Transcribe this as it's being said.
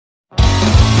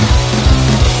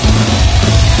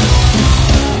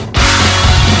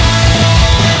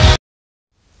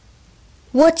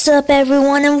What's up,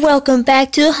 everyone, and welcome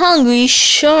back to Hungry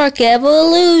Shark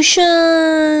Evolution.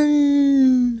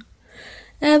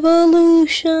 I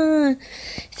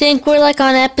think we're like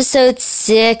on episode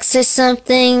 6 or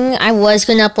something. I was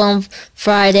gonna up on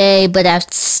Friday, but I have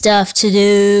stuff to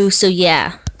do, so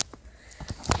yeah.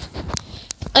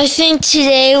 I think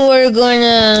today I've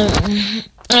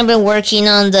been working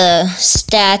on the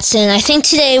stats, and I think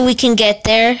today we can get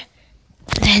there.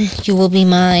 Then you will be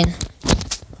mine.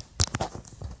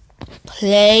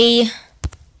 Play.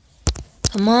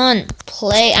 Come on,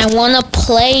 play. I wanna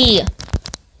play.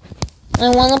 I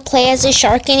wanna play as a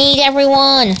shark and eat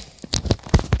everyone.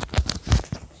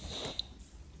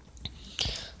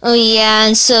 Oh yeah,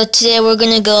 and so today we're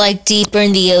gonna go like deeper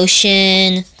in the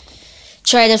ocean.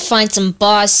 Try to find some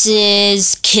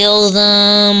bosses, kill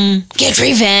them, get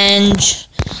revenge.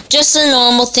 Just the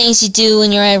normal things you do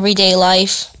in your everyday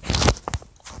life.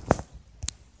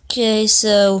 Okay,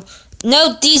 so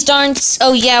no, these darn.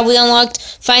 Oh yeah, we unlocked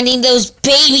finding those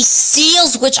baby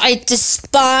seals, which I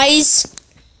despise.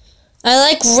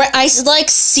 I like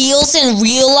seals in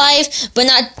real life, but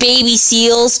not baby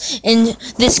seals in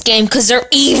this game, because they're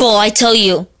evil, I tell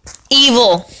you.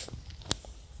 Evil.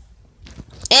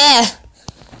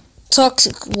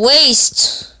 Toxic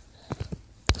waste.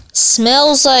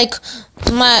 Smells like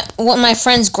my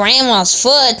friend's grandma's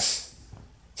foot.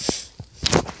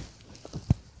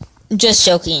 Just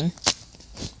joking.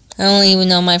 I don't even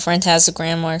know my friend has a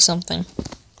grandma or something.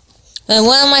 And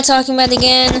what am I talking about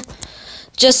again?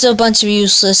 Just a bunch of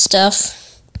useless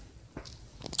stuff.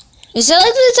 Is that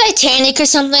like the Titanic or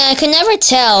something? I could never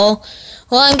tell.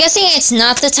 Well, I'm guessing it's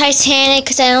not the Titanic,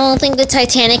 because I don't think the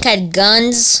Titanic had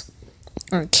guns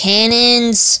or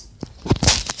cannons.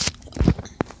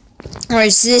 Or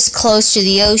is this close to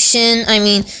the ocean? I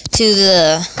mean, to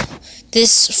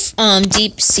this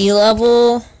deep sea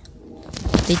level.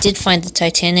 They did find the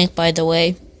Titanic, by the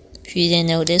way, if you didn't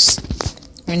notice.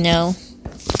 Or no.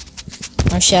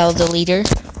 Marshall the leader.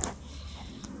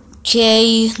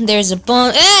 Okay, there's a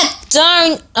bomb.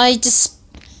 Darn!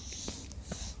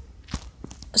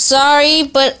 Sorry,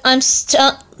 but I'm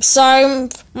sorry.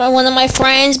 One of my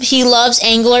friends, he loves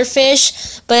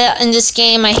anglerfish, but in this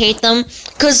game I hate them.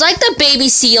 Because like the baby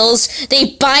seals,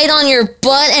 they bite on your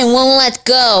butt and won't let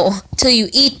go till you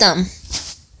eat them.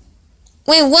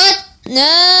 Wait, what?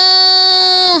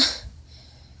 No!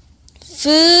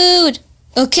 Food!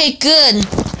 Okay, good.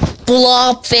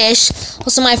 Blobfish.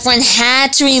 Also, my friend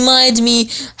had to remind me,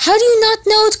 how do you not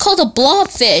know it's called a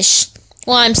blobfish?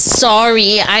 Well, I'm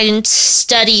sorry, I didn't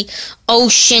study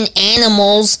ocean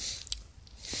animals.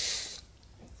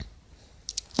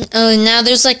 Oh, now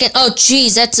there's like an, oh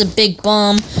geez, that's a big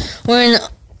bomb. We're in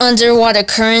underwater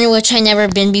current, which I never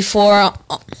been before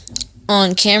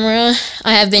on camera.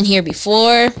 I have been here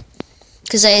before.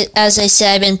 Because as I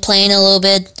said, I've been playing a little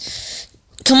bit.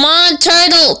 Come on,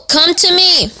 turtle! Come to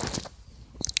me!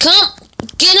 Come!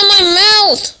 Get in my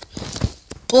mouth!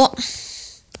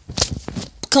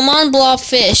 Come on,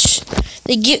 blobfish.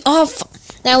 They get off.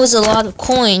 That was a lot of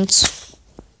coins.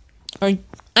 Or,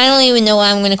 I don't even know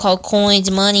what I'm going to call coins,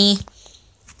 money.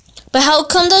 But how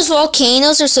come those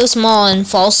volcanoes are so small and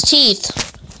false teeth?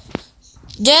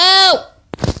 No!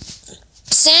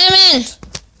 Salmon!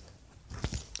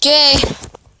 Okay.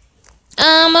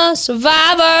 I'm a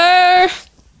survivor.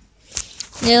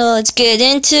 Now let's get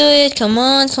into it. Come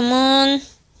on, come on.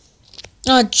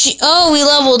 Oh, gee. Oh, we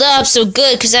leveled up so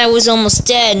good because I was almost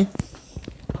dead.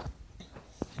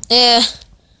 Yeah.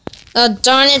 Oh,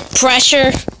 darn it,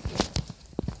 pressure.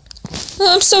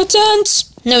 I'm so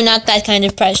tense. No, not that kind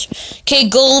of pressure. Okay,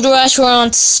 Gold Rush, we're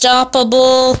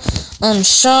unstoppable.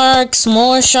 Sharks,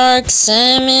 more sharks,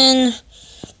 salmon.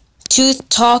 Tooth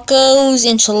tacos,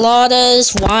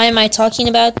 enchiladas. Why am I talking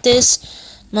about this?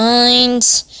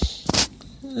 Mines.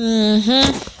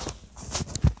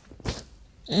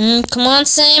 Come on,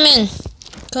 salmon.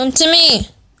 Come to me.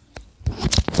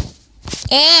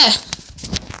 Yeah.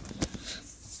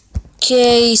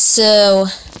 Okay, so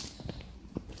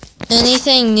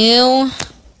anything new?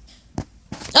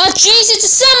 Oh jeez, it's a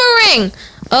submarine!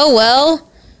 Oh well.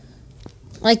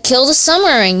 I killed a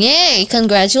submarine. Yay,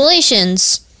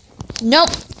 congratulations.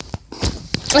 Nope.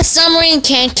 A submarine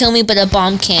can't kill me, but a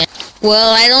bomb can.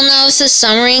 Well, I don't know if the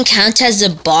submarine counts as a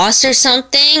boss or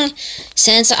something,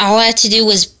 since all I had to do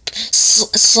was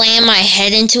slam my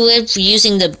head into it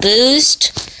using the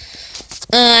boost.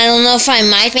 I don't know if I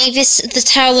might make this the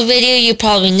title of the video. You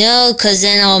probably know, because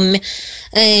then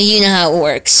you know how it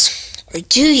works. Or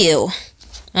do you?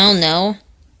 I don't know.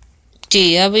 Do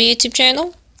you have a YouTube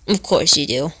channel? Of course you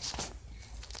do.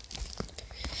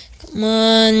 Come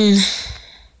on.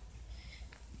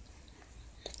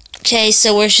 Okay,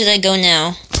 so where should I go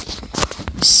now?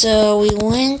 So we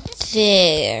went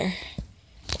there.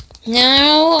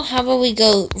 Now, how about we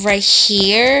go right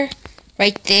here?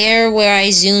 Right there where I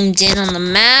zoomed in on the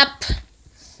map.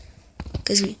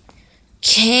 Because we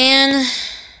can.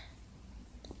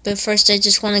 But first I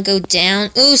just want to go down.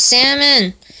 Ooh,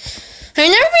 salmon! I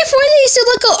remember before they used to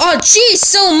look, oh geez,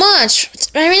 so much!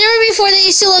 I remember before they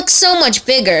used to look so much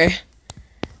bigger.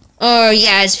 Oh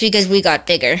yeah, it's because we got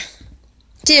bigger.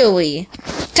 Do we?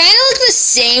 Kinda look the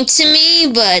same to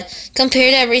me, but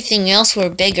compared to everything else, we're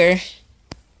bigger.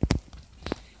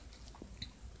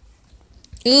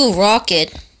 Ooh,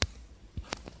 rocket.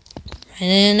 I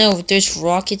didn't know if there's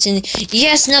rockets in.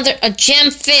 Yes, a gem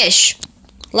fish.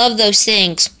 Love those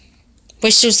things.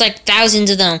 Wish there was like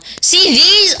thousands of them. See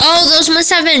these? Oh, those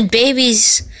must have been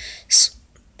babies.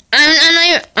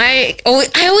 And I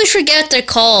always forget what they're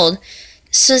called.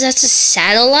 So that's a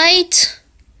satellite?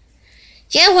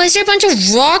 Yeah, why is there a bunch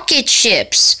of rocket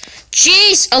ships?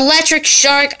 Jeez, electric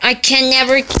shark. I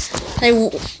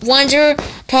wonder,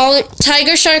 probably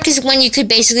tiger shark is when you could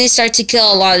basically start to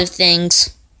kill a lot of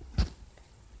things.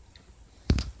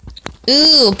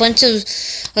 Ooh, a bunch of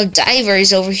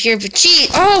divers over here, but gee,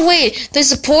 oh wait,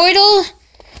 there's a portal?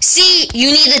 See,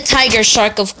 you need a tiger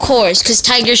shark, of course, because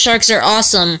tiger sharks are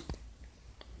awesome.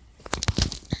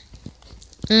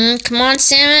 Come on,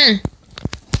 salmon.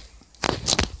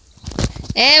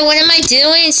 Eh, what am I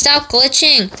doing? Stop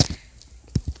glitching.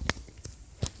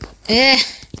 Eh.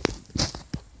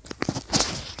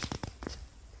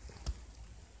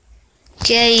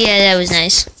 Okay, yeah, that was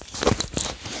nice.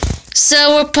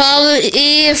 So we're probably,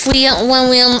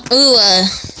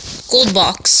 gold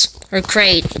box, or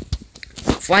crate.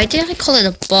 Why did I call it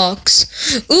a box?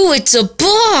 Ooh, it's a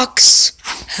box!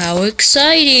 How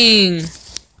exciting!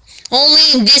 Only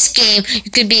in this game,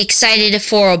 you could be excited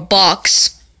for a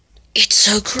box. It's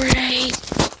so great.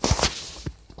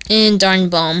 And darn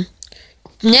bomb.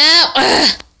 Now,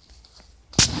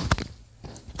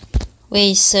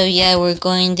 wait, so yeah, we're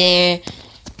going there.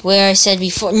 Where I said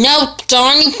before, no,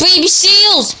 darn you, baby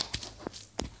seals!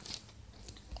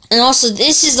 And also,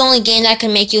 this is the only game that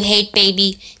can make you hate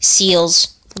baby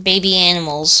seals, or baby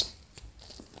animals.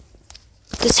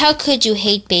 Because how could you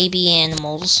hate baby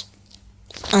animals?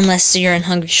 Unless you're in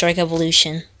Hungry Shark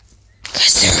Evolution.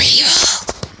 Because they're evil.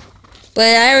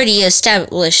 But I already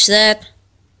established that.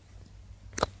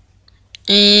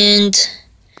 And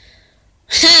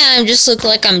I just look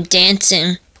like I'm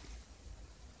dancing.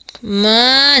 Come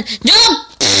on. No!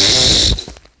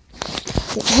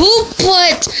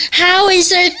 How is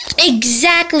there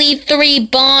exactly 3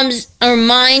 bombs or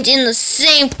mines in the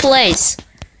same place?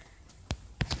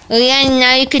 Oh yeah,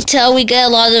 now you could tell we get a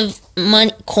lot of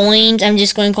money, coins. I'm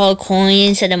just going to call it coin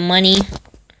instead of money.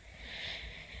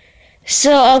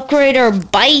 So upgrade our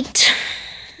bite.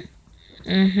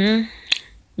 Yeah,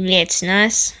 it's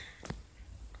nice.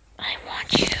 I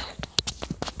want you.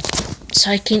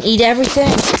 So I can eat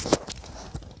everything.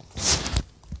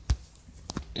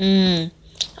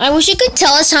 I wish you could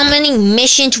tell us how many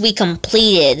missions we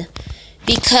completed.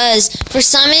 Because for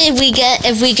some, if we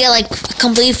get like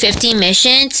complete 50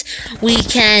 missions, we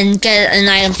can get an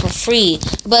item for free.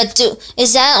 But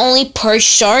is that only per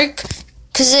shark?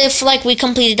 Because if like we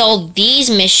completed all these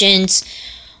missions,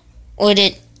 would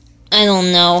it? I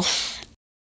don't know.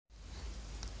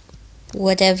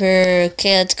 Whatever.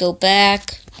 Okay, let's go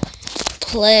back.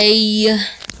 Play.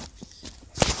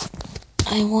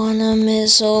 I want a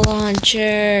missile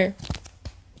launcher.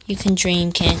 You can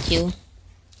dream, can't you?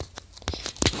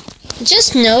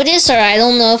 Just notice, or I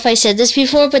don't know if I said this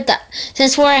before, but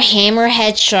since we're a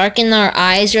hammerhead shark and our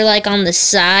eyes are like on the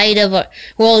side of our,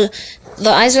 well,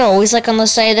 the eyes are always like on the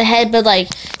side of the head, but like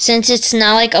since it's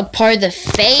not like a part of the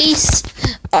face,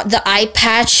 the eye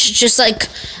patch, just like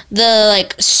the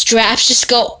like straps just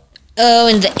go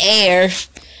in the air,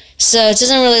 so it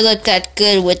doesn't really look that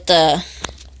good with the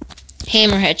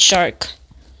hammerhead shark.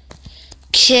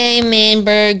 Okay, man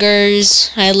burgers.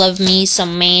 I love me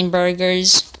some man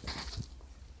burgers.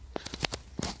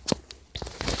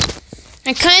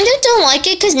 I kind of don't like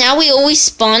it because now we always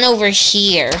spawn over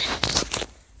here.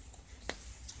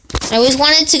 I always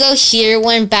wanted to go here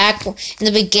when back in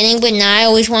the beginning, but now I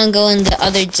always want to go in the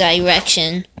other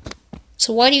direction.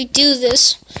 So why do you do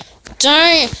this? Darn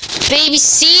it! Baby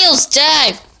seals,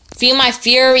 die! Feel my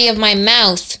fury of my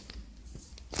mouth.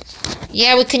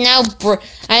 Yeah, we can now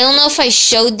I don't know if I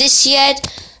showed this yet,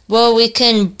 but we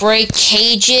can break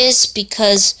cages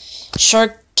because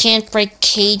shark can't break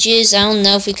cages. I don't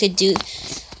know if we could do.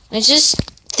 I just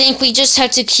think we just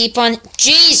have to keep on,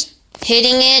 jeez,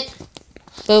 hitting it.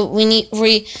 But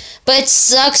but it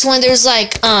sucks when there's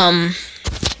like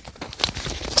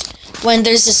when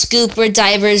there's the scuba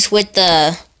divers with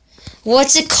the,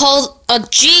 what's it called? Oh,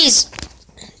 jeez.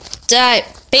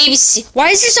 Baby seal. Why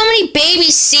is there so many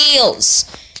baby seals?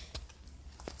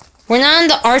 We're not in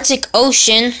the Arctic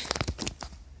Ocean.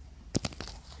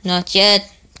 Not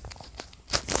yet.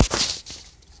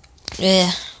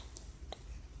 Yeah.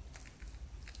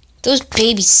 Those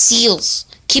baby seals.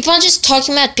 Keep on just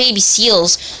talking about baby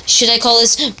seals. Should I call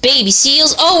this baby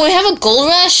seals? Oh, we have a gold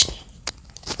rush?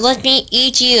 Let me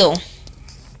eat you.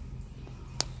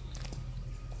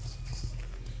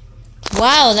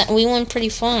 Wow, that we went pretty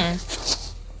far.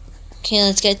 Okay,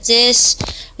 let's get this.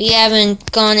 We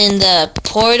haven't gone in the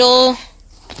portal.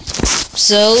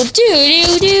 So,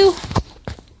 do.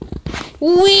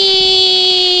 Whee!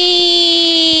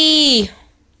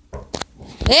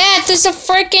 Yeah, there's a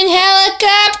freaking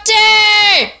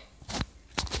helicopter!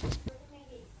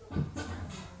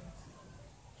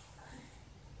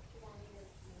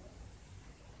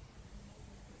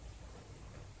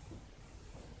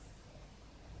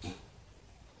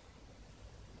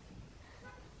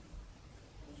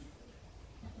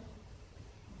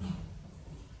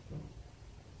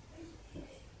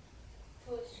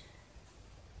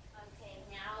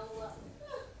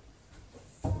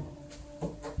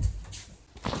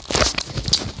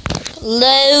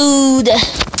 Load.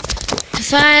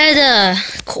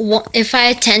 If I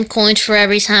had 10 coins for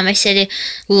every time I said it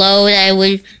load, I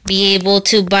would be able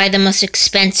to buy the most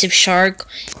expensive shark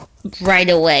right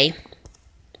away.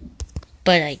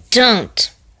 But I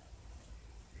don't.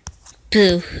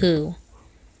 Boo-hoo.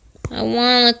 I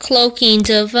want a cloaking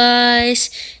device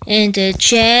and a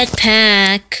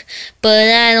jetpack, but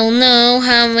I don't know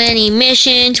how many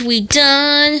missions we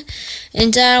done.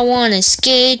 And I want a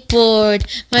skateboard.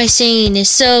 My singing is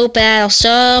so bad, I'll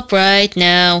stop right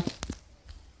now.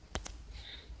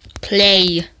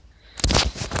 Play.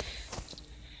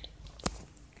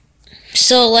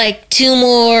 So like 2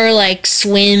 more like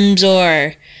swims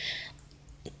or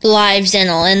lives and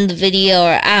I'll end the video,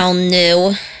 or I don't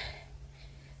know.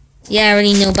 Yeah, I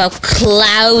already know about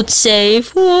Cloud Save.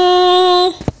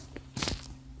 Whoa.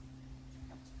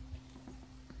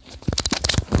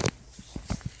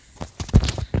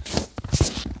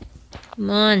 Come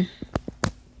on.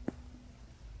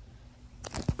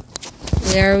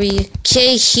 Where are we?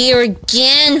 Okay, here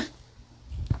again.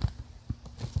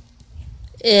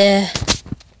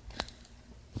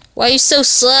 Why are you so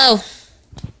slow?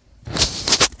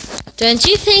 Don't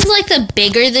you think like the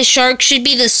bigger the shark should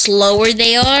be, the slower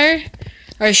they are?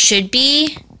 Or should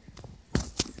be?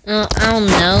 I don't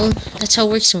know. That's how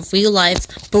it works in real life.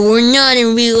 But we're not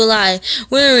in real life.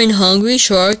 We're in Hungry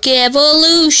Shark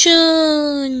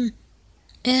Evolution.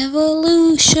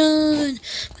 Evolution.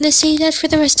 I'm gonna say that for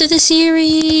the rest of the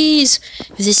series.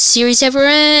 If this series ever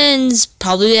ends.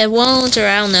 Probably it won't, or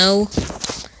I don't know.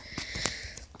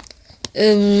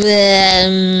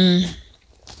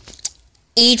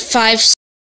 Eat 5.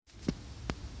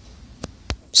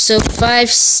 So 5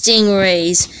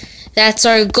 stingrays. That's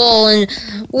our goal, and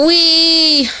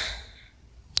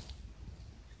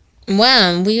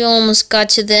wow, we almost got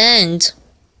to the end.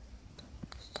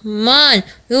 Come on,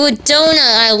 ooh, a donut.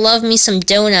 I love me some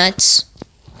donuts,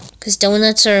 because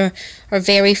donuts are a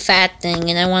very fat thing,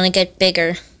 and I want to get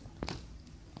bigger.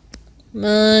 Come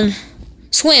on,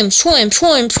 swim.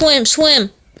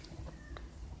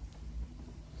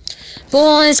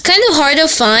 Well, it's kind of hard to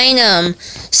find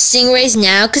stingrays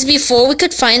now, because before we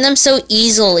could find them so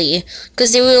easily,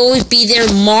 because they would always be there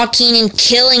mocking and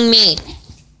killing me.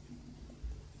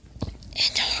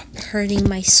 And hurting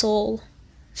my soul.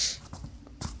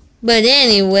 But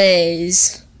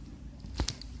anyways,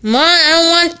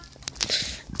 I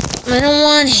don't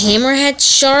want hammerhead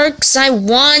sharks, I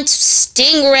want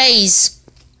stingrays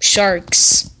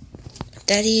sharks. If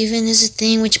that even is a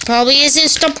thing, which probably isn't.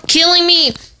 Stop killing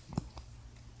me!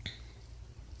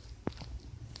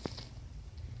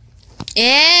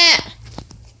 Yeah!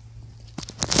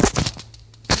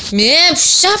 Yeah,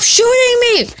 stop shooting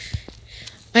me!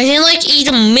 I didn't like eat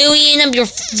 1,000,000 of your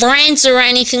friends or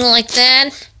anything like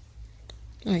that.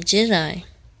 Or did I?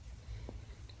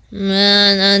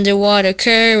 Man, underwater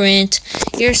current.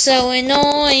 You're so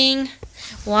annoying.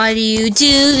 Why do you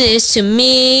do this to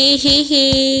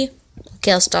me?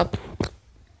 Okay, I'll stop.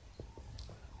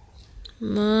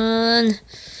 Come on.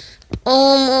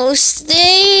 Almost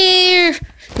there.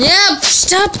 Yep,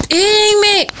 stop eating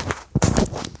me.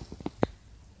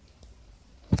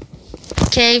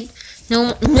 Okay.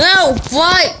 No,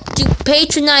 what? You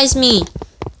patronize me.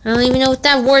 I don't even know what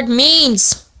that word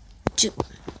means.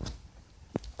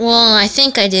 Well, I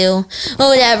think I do. Oh,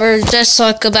 whatever. Just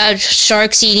talk about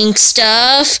sharks eating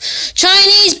stuff.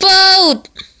 Chinese boat!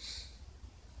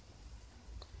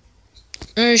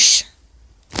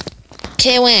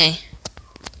 Okay, away.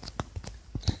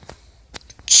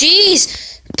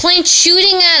 Jeez! Plane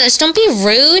shooting at us. Don't be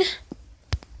rude.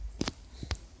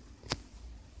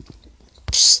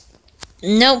 Psst.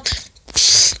 Nope.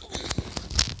 Psst.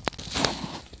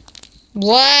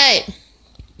 What?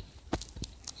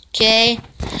 Okay.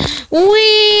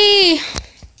 Whee!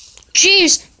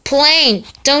 Jeez, plane,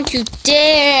 don't you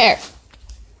dare!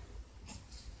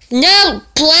 No,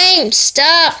 plane,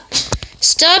 stop!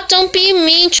 Stop, don't be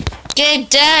mean. Get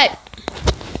that.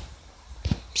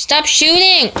 Stop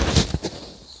shooting.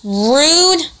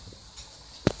 Rude.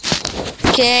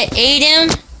 Okay, ate him.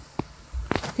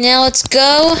 Now let's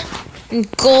go. And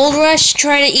Gold Rush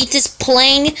try to eat this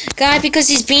plane guy because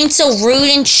he's being so rude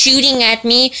and shooting at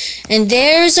me. And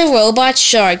there's a robot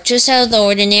shark, just out of the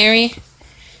ordinary.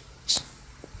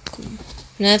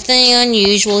 Nothing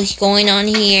unusual going on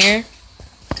here.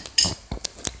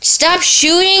 Stop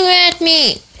shooting at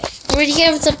me! You already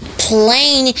have the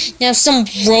plane. Now some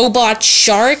robot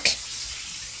shark.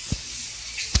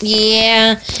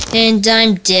 Yeah, and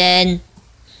I'm dead.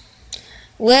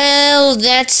 Well,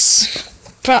 that's...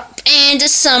 and a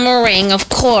summer ring, of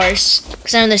course.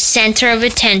 Because I'm the center of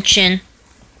attention.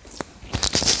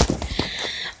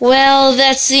 Well,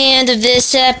 that's the end of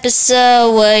this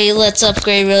episode. Wait, let's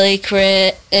upgrade really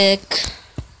quick.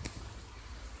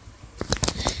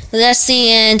 That's the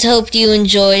end. Hope you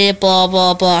enjoyed it. Blah,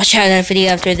 blah, blah. Check out that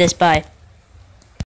video after this. Bye.